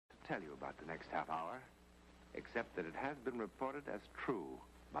tell you about the next half hour, except that it has been reported as true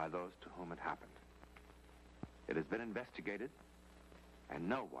by those to whom it happened. It has been investigated, and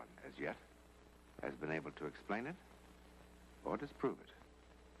no one, as yet, has been able to explain it or disprove it.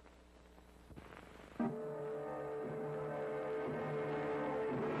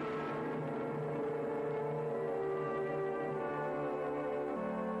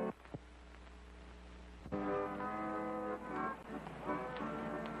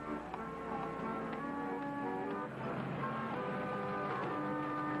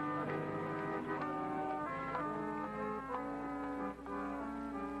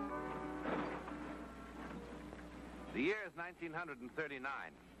 The year is 1939.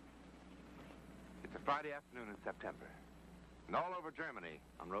 It's a Friday afternoon in September. And all over Germany,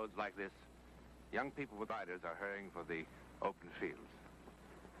 on roads like this, young people with riders are hurrying for the open fields.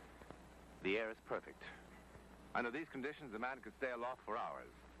 The air is perfect. Under these conditions, a man could stay aloft for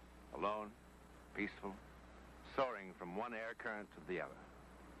hours, alone, peaceful, soaring from one air current to the other.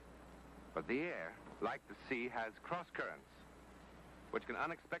 But the air, like the sea, has cross currents, which can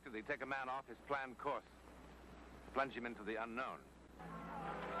unexpectedly take a man off his planned course, plunge him into the unknown.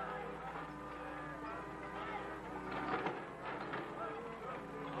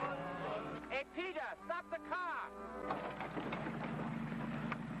 Hey, Peter, stop the car!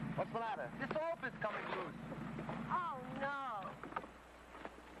 What's the matter? This rope is coming loose. Oh, no.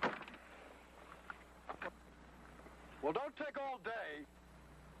 Well, don't take all day.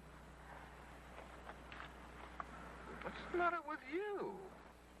 What's the matter with you?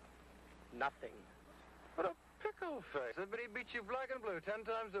 Nothing. What a pickle face. Somebody beat you black and blue 10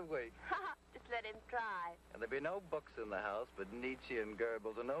 times a week. Just let him try. And there'd be no books in the house but Nietzsche and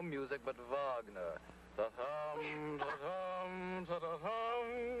Goebbels, and no music but Wagner. Ta-hum, ta-hum,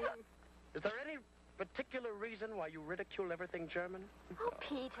 ta-hum. Is there any particular reason why you ridicule everything German? Oh,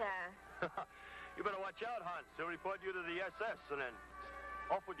 Peter. You better watch out, Hans. They'll report you to the SS and then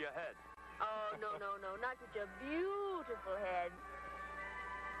off with your head. Oh, no, not such a beautiful head.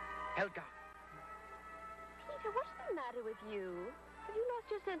 Helga. Peter, what's the matter with you? Have you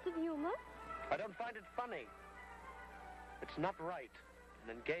lost your sense of humor? I don't find it funny. It's not right.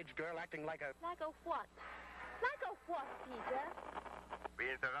 An engaged girl acting like a... Like a what? Like a what, Peter?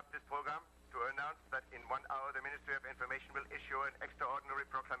 We interrupt this program to announce that in 1 hour the Ministry of Information will issue an extraordinary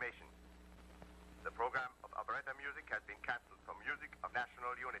proclamation. The program of operetta music has been cancelled for music of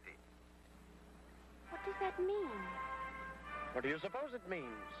national unity. What does that mean? What do you suppose it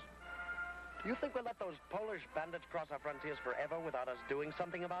means? Do you think we'll let those Polish bandits cross our frontiers forever without us doing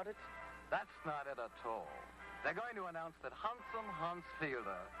something about it? That's not it at all. They're going to announce that handsome Hans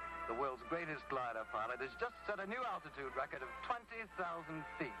Fielder, the world's greatest glider pilot, has just set a new altitude record of 20,000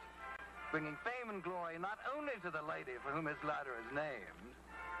 feet, bringing fame and glory not only to the lady for whom his glider is named,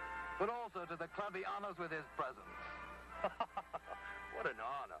 but also to the club he honors with his presence. What an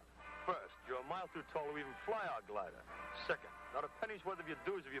honor. First, you're a mile too tall to even fly our glider. Second, not a penny's worth of your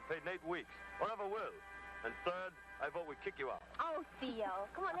dues if you paid in 8 weeks, or ever will. And third, I vote we kick you out. Oh, Theo.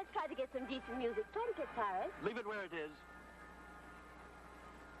 Come on, let's try to get some decent music. Don't get tired. Leave it where it is.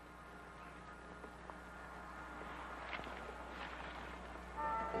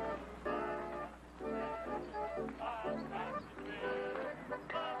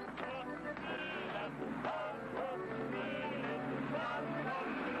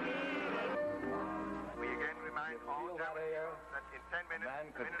 That in 10 minutes,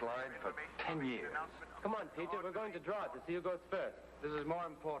 Man could glide for 10 years. Come on, Peter, we're going to draw to see who goes first. This is more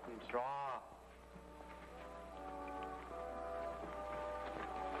important. Draw.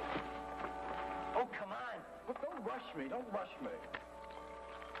 Oh, come on. Look, don't rush me. Don't rush me.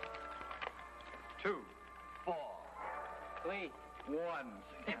 2, 4, 3. 1.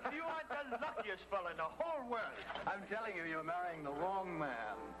 You are the luckiest fellow in the whole world. I'm telling you, you're marrying the wrong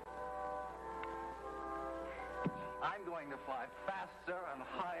man. I'm going to fly faster and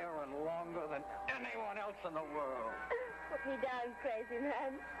higher and longer than anyone else in the world. Put me down, crazy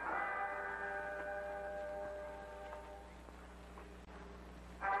man.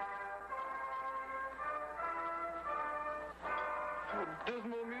 What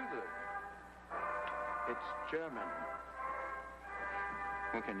dismal music. It's German.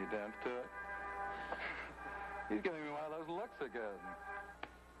 Well, can you dance to it? He's giving me one of those looks again.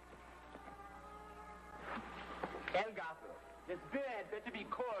 Helga, this beer had better be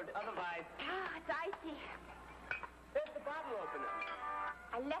cold, otherwise... Ah, it's icy. Where's the bottle opener?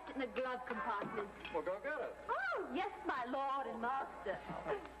 I left it in the glove compartment. Well, go get it. Oh, yes, my lord and master.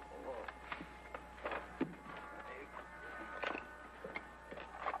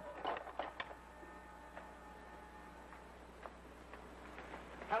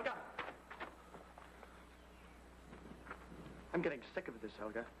 Helga, I'm getting sick of this,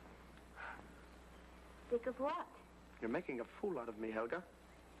 Helga. Sick of what? You're making a fool out of me, Helga.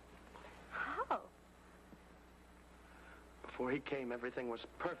 How? Before he came, everything was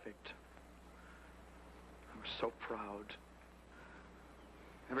perfect. I was so proud.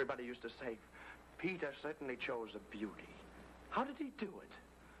 Everybody used to say, Peter certainly chose a beauty. How did he do it?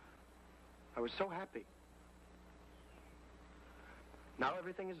 I was so happy. Now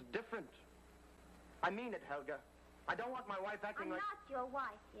everything is different. I mean it, Helga. I don't want my wife acting I'm like... not your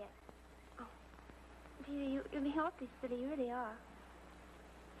wife yet. Oh. Peter, you're being awfully silly. You really are.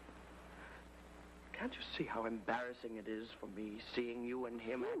 Can't you see how embarrassing it is for me seeing you and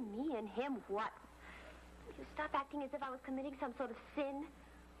him? Me and him what? You stop acting as if I was committing some sort of sin.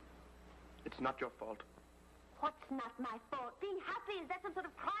 It's not your fault. What's not my fault? Being happy, is that some sort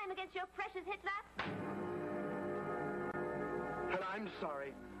of crime against your precious Hitler? And I'm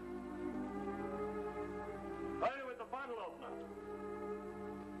sorry. Hurry with the bottle opener.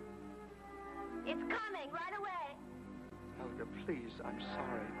 It's coming right away. Helga, please, I'm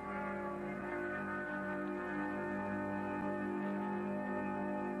sorry.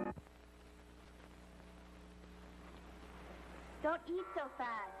 Don't eat so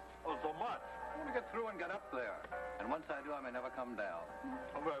fast. Oh, so much. I want to get through and get up there. And once I do, I may never come down.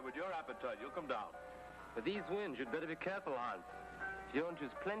 All right, with your appetite, you'll come down. With these winds, you'd better be careful, Hans. If you don't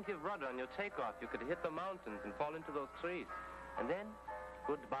use plenty of rudder on your takeoff, you could hit the mountains and fall into those trees. And then,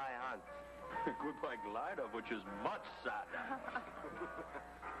 goodbye, Hans. Goodbye, glider, which is much sadder.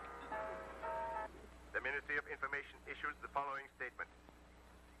 The Ministry of Information issues the following statement.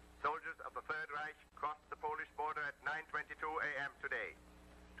 Soldiers of the Third Reich crossed the Polish border at 9:22 a.m. today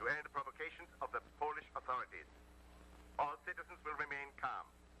to end the provocations of the Polish authorities. All citizens will remain calm.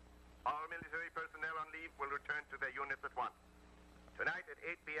 All military personnel on leave will return to their units at once. Tonight at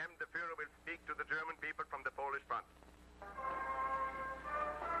 8 p.m., the Führer will speak to the German people from the Polish front.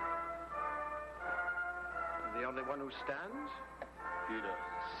 The only one who stands? Peter,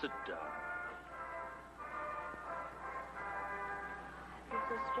 sit down. It's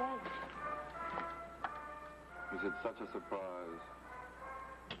so strange. Is it such a surprise?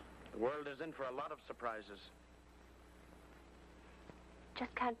 The world is in for a lot of surprises.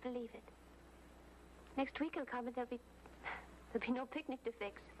 Just can't believe it. Next week will come and there'll be no picnic to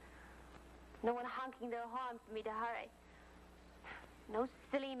fix. No one honking their horn for me to hurry. No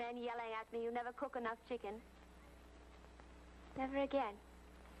silly men yelling at me, you never cook enough chicken. Never again.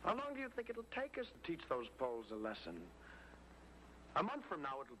 How long do you think it'll take us to teach those Poles a lesson? A month from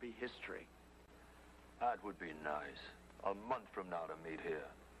now, it'll be history. That would be nice. A month from now to meet here.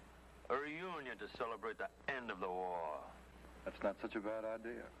 A reunion to celebrate the end of the war. That's not such a bad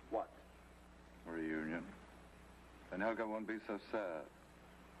idea. What? A reunion. Then Helga won't be so sad.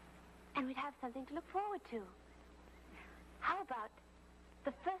 And we'd have something to look forward to. How about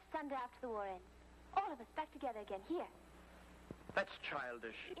the first Sunday after the war ends? All of us back together again, here. That's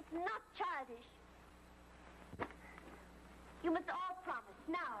childish. It's not childish. You must all promise,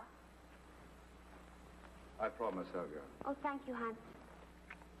 now. I promise, Helga. Oh, thank you, Hans.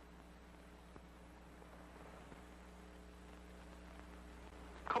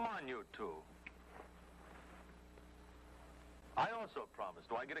 Come on, you two. I also promise.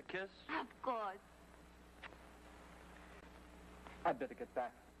 Do I get a kiss? Of course. I'd better get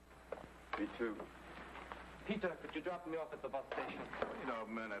back. Me too. Peter, could you drop me off at the bus station? Wait a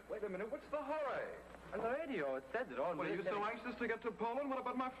minute. Wait a minute, what's the hurry? On the radio, it said it all. What, are you so anxious to get to Poland? What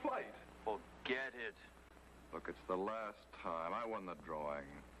about my flight? Forget it. Look, it's the last time. I won the drawing.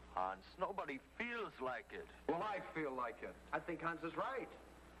 Hans, nobody feels like it. Well, I feel like it. I think Hans is right.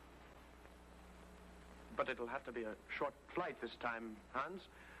 But it'll have to be a short flight this time, Hans.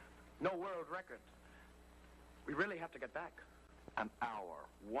 No world record. We really have to get back. An hour.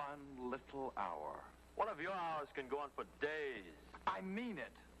 One little hour. One of your hours can go on for days. I mean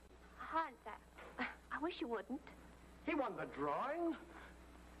it. Hans, I wish you wouldn't. He won the drawing.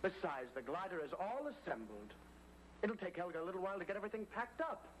 Besides, the glider is all assembled. It'll take Helga a little while to get everything packed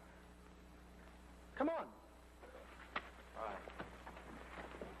up. Come on. All right.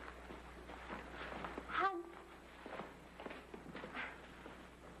 Hans.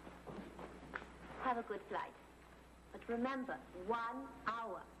 Have a good flight. But remember, 1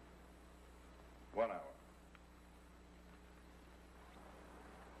 hour. 1 hour.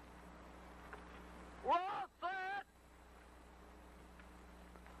 What's that?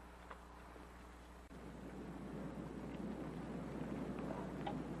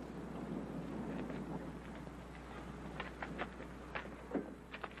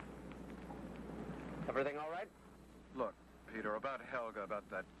 Everything all right? Look, Peter, about Helga, about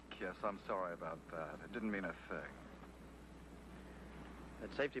that kiss, I'm sorry about that. It didn't mean a thing.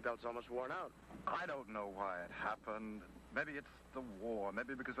 That safety belt's almost worn out. I don't know why it happened. Maybe it's the war.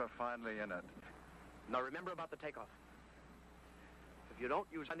 Maybe because we're finally in it. Now remember about the takeoff. If you don't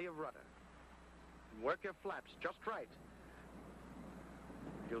use any of rudder and work your flaps just right,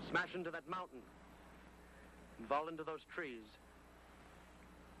 you'll smash into that mountain and fall into those trees.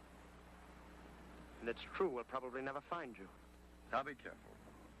 And it's true, we'll probably never find you. I'll be careful.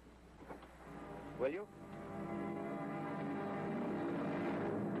 Will you?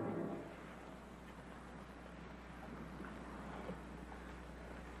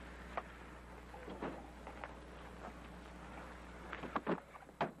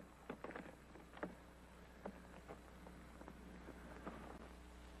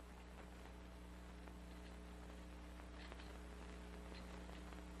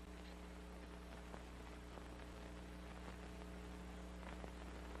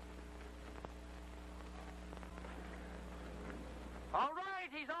 All right,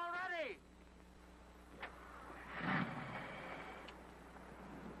 he's all ready.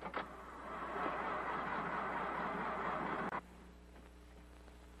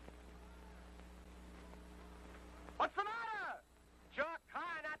 What's the matter? It's your car,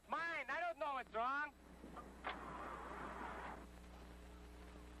 not mine. I don't know what's wrong.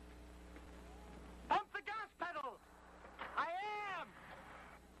 Pump the gas pedal. I am.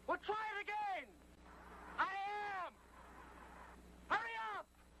 We'll try it again. I am. Hurry up!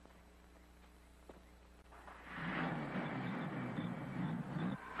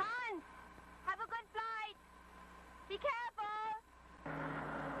 Hans, have a good flight. Be careful.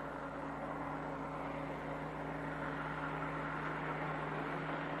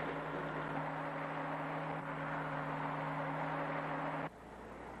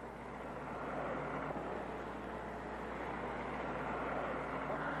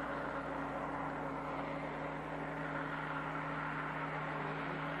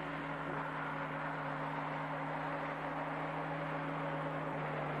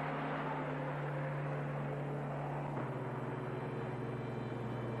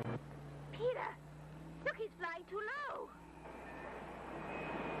 Peter, look, he's flying too low.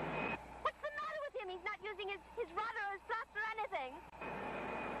 What's the matter with him? He's not using his rudder or his thrust or anything.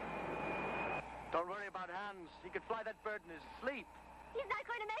 Don't worry about Hans. He could fly that bird in his sleep. He's not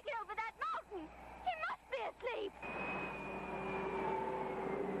going to make it over that mountain. He must be asleep.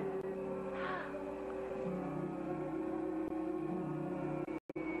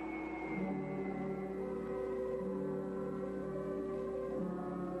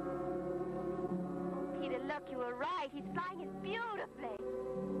 Peter, look, you were right. He's flying it beautifully.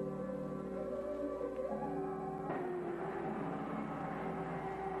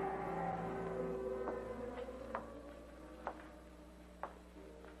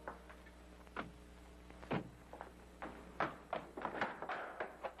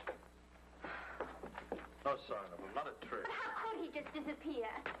 No sign of him, not a trace. But how could he just disappear?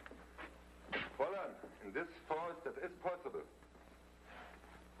 Fräulein, in this forest that is possible.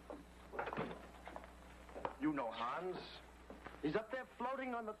 You know Hans. He's up there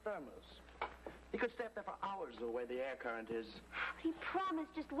floating on the thermals. He could stay up there for hours the way the air current is. He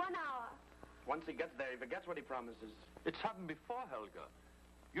promised just 1 hour. Once he gets there, he forgets what he promises. It's happened before, Helga.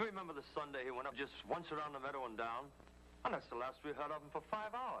 You remember the Sunday he went up just once around the meadow and down? And that's the last we heard of him for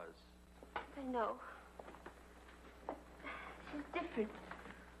 5 hours. I know. This is different.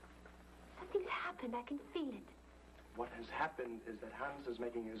 Something's happened. I can feel it. What has happened is that Hans is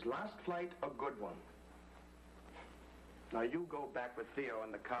making his last flight a good one. Now you go back with Theo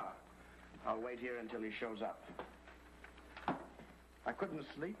in the car. I'll wait here until he shows up. I couldn't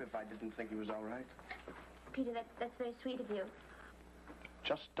sleep if I didn't think he was all right. Peter, that's very sweet of you.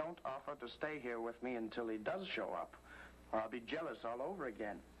 Just don't offer to stay here with me until he does show up, or I'll be jealous all over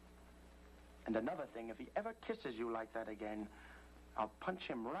again. And another thing, if he ever kisses you like that again, I'll punch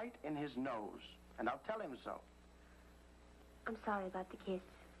him right in his nose, and I'll tell him so. I'm sorry about the kiss.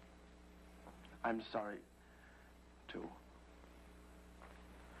 I'm sorry, too.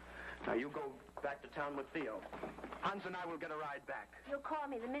 Now, you go back to town with Theo. Hans and I will get a ride back. You'll call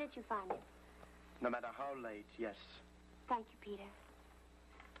me the minute you find him. No matter how late, yes. Thank you, Peter.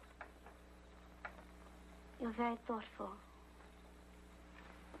 You're very thoughtful.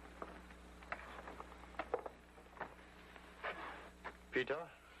 Peter,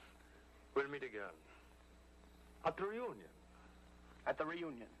 we'll meet again. At the reunion. At the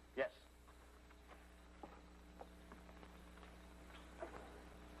reunion, yes.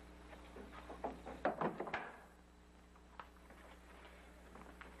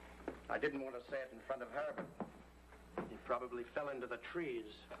 I didn't want to say it in front of her, but he probably fell into the trees.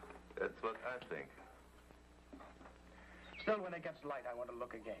 That's what I think. Still, when it gets light, I want to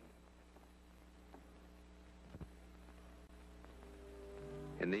look again.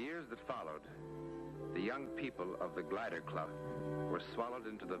 In the years that followed, the young people of the Glider Club were swallowed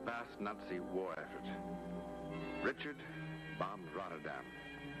into the vast Nazi war effort. Richard bombed Rotterdam.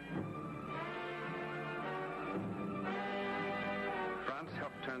 France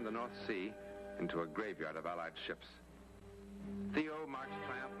helped turn the North Sea into a graveyard of Allied ships. Theo marched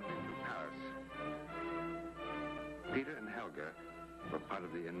triumphantly through Paris. Peter and Helga were part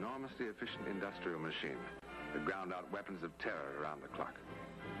of the enormously efficient industrial machine that ground out weapons of terror around the clock.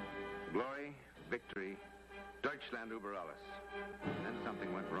 Glory, victory, Deutschland über alles. Then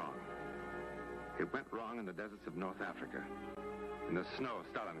something went wrong. It went wrong in the deserts of North Africa, in the snow of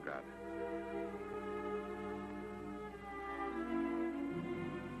Stalingrad.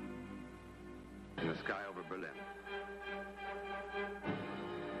 In the sky over Berlin.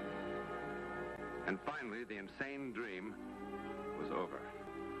 And finally, the insane dream was over.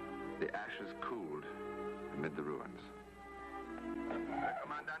 The ashes cooled amid the ruins. The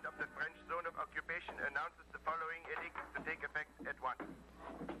commandant of the French zone of occupation announces the following edict to take effect at once.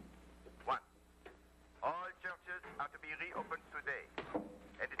 1. All churches are to be reopened today,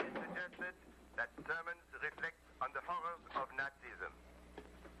 and it is suggested that sermons reflect on the horrors of Nazism.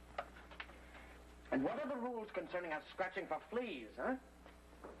 And what are the rules concerning us scratching for fleas, huh?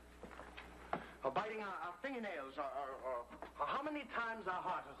 Or biting our fingernails, or how many times our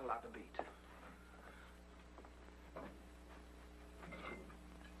heart is allowed to beat?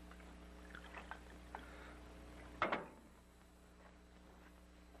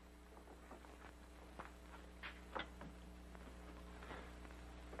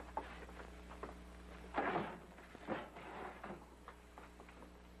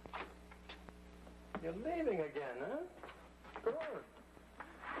 You're leaving again, huh? Good.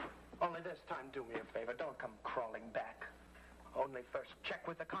 Only this time, do me a favor. Don't come crawling back. Only first check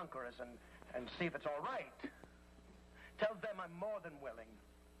with the conquerors and see if it's all right. Tell them I'm more than willing.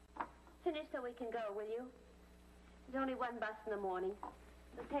 Finish so we can go, will you? There's only one bus in the morning.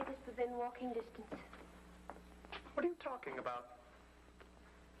 It'll take us within walking distance. What are you talking about?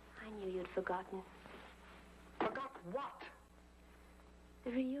 I knew you'd forgotten. Forgot what?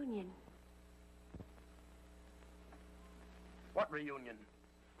 The reunion. What reunion?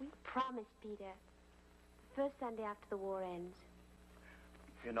 We promised, Peter. The first Sunday after the war ends.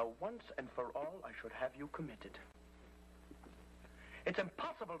 You know, once and for all, I should have you committed. It's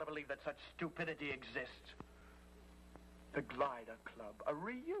impossible to believe that such stupidity exists. The Glider Club, a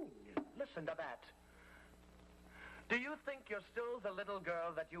reunion. Listen to that. Do you think you're still the little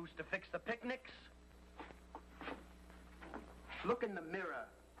girl that used to fix the picnics? Look in the mirror.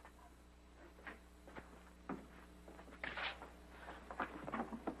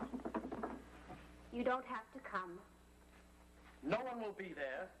 You don't have to come. No one will be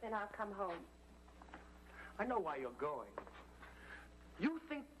there. Then I'll come home. I know why you're going. You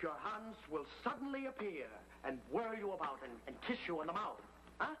think your Hans will suddenly appear and whirl you about and kiss you on the mouth,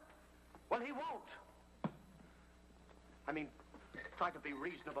 huh? Well, he won't. I mean, try to be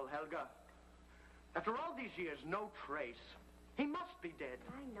reasonable, Helga. After all these years, no trace. He must be dead.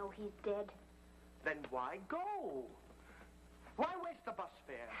 I know he's dead. Then why go? Why waste the bus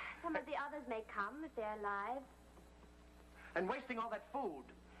fare? Some of the others may come if they're alive. And wasting all that food.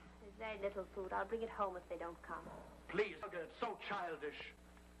 There's very little food. I'll bring it home if they don't come. Please, Helga, it's so childish.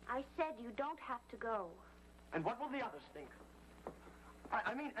 I said you don't have to go. And what will the others think?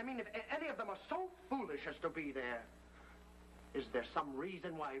 I mean, if any of them are so foolish as to be there, is there some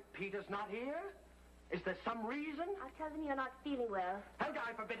reason why Peter's not here? Is there some reason? I'll tell them you're not feeling well. Helga,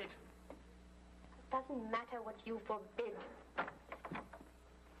 I forbid it. It doesn't matter what you forbid.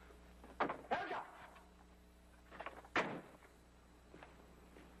 Helga!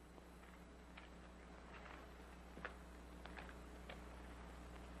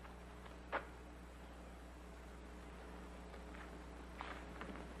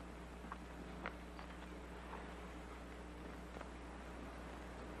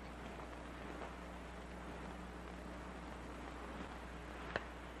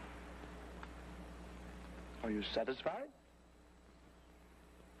 Are you satisfied?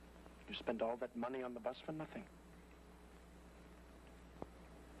 You spent all that money on the bus for nothing.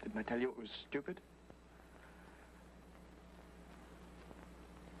 Didn't I tell you it was stupid?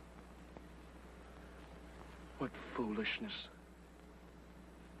 What foolishness.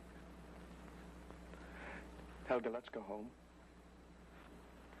 Helga, let's go home.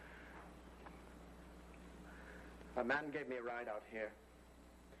 A man gave me a ride out here.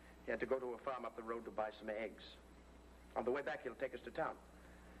 He had to go to a farm up the road to buy some eggs. On the way back, he'll take us to town.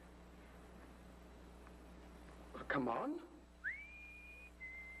 Well, come on.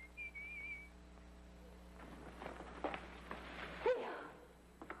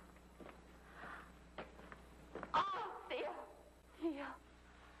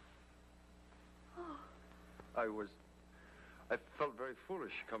 I felt very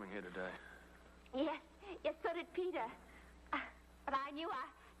foolish coming here today. Yes, so did Peter. But I knew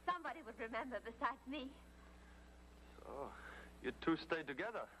somebody would remember besides me. So, you two stayed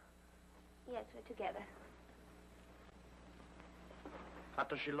together? Yes, we're together.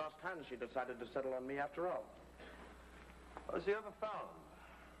 After she lost hands, she decided to settle on me after all. Was he ever found?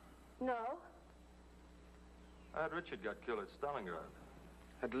 No. I heard Richard got killed at Stalingrad.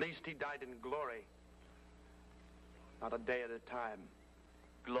 At least he died in glory. Not a day at a time.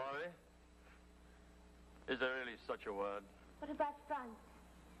 Glory? Is there really such a word? What about Franz?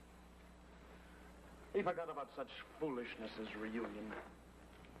 He forgot about such foolishness as reunion.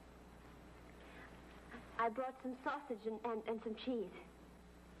 I brought some sausage and some cheese.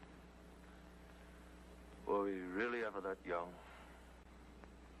 Were we really ever that young?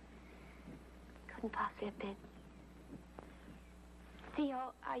 Couldn't possibly have been.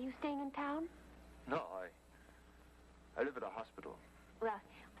 Theo, are you staying in town? No, I live at a hospital. Well,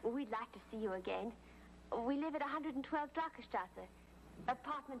 we'd like to see you again. We live at 112 Drachenstrasse,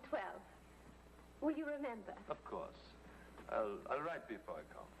 apartment 12. Will you remember? Of course. I'll write before I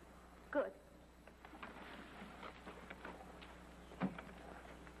come. Good.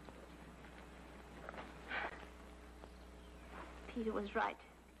 Peter was right.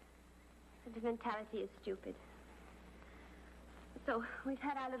 Sentimentality is stupid. So, we've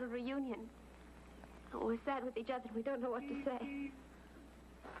had our little reunion. We're sad with each other. We don't know what to say.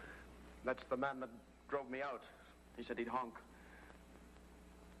 That's the man that drove me out. He said he'd honk.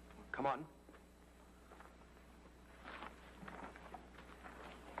 Come on.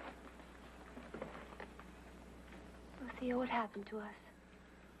 Theo, what happened to us?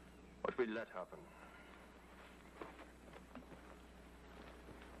 What we let happen.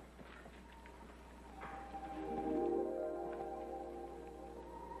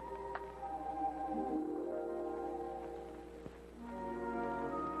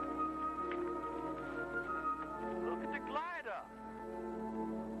 Look at the glider.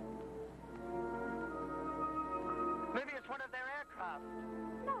 Maybe it's one of their aircraft.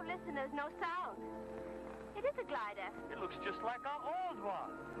 No, listen, there's no sound. It is a glider. It looks just like our old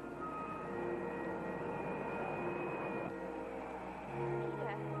one.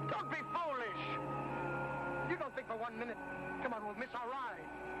 Peter. Don't be foolish. You don't think for 1 minute, come on, we'll miss our ride.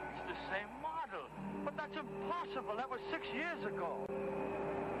 It's the same model. But that's impossible. That was 6 years ago.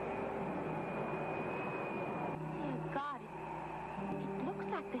 Dear God, it looks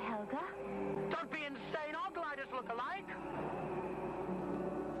like the Helga. Don't be insane. All gliders look alike.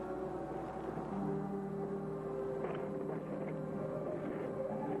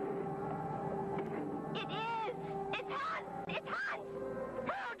 It is! It's Hans! It's Hans!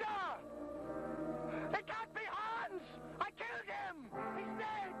 Helga! It can't be Hans! I killed him! He's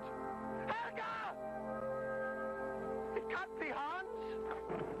dead! Helga! It can't be Hans!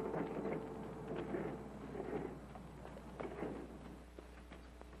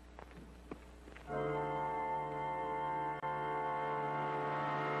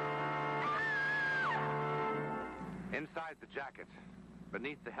 Inside the jacket,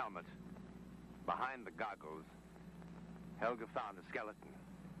 beneath the helmet, behind the goggles, Helga found a skeleton.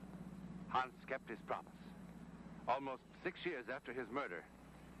 Hans kept his promise. Almost 6 years after his murder,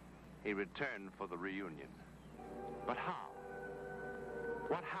 he returned for the reunion. But how?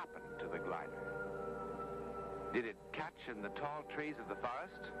 What happened to the glider? Did it catch in the tall trees of the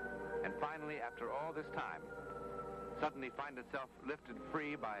forest? And finally, after all this time, suddenly find itself lifted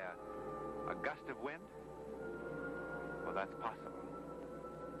free by a gust of wind? Well, that's possible.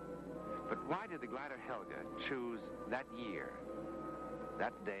 But why did the glider Helga choose that year,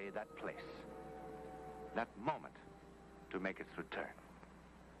 that day, that place, that moment to make its return?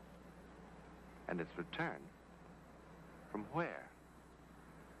 And its return from where?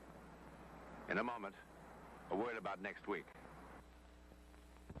 In a moment, a word about next week.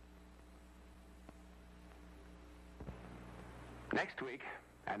 Next week,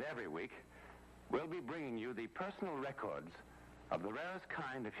 and every week, we'll be bringing you the personal records of the rarest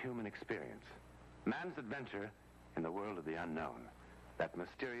kind of human experience. Man's adventure in the world of the unknown. That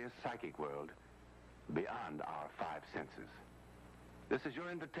mysterious psychic world beyond our five senses. This is your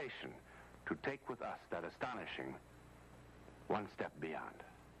invitation to take with us that astonishing one step beyond.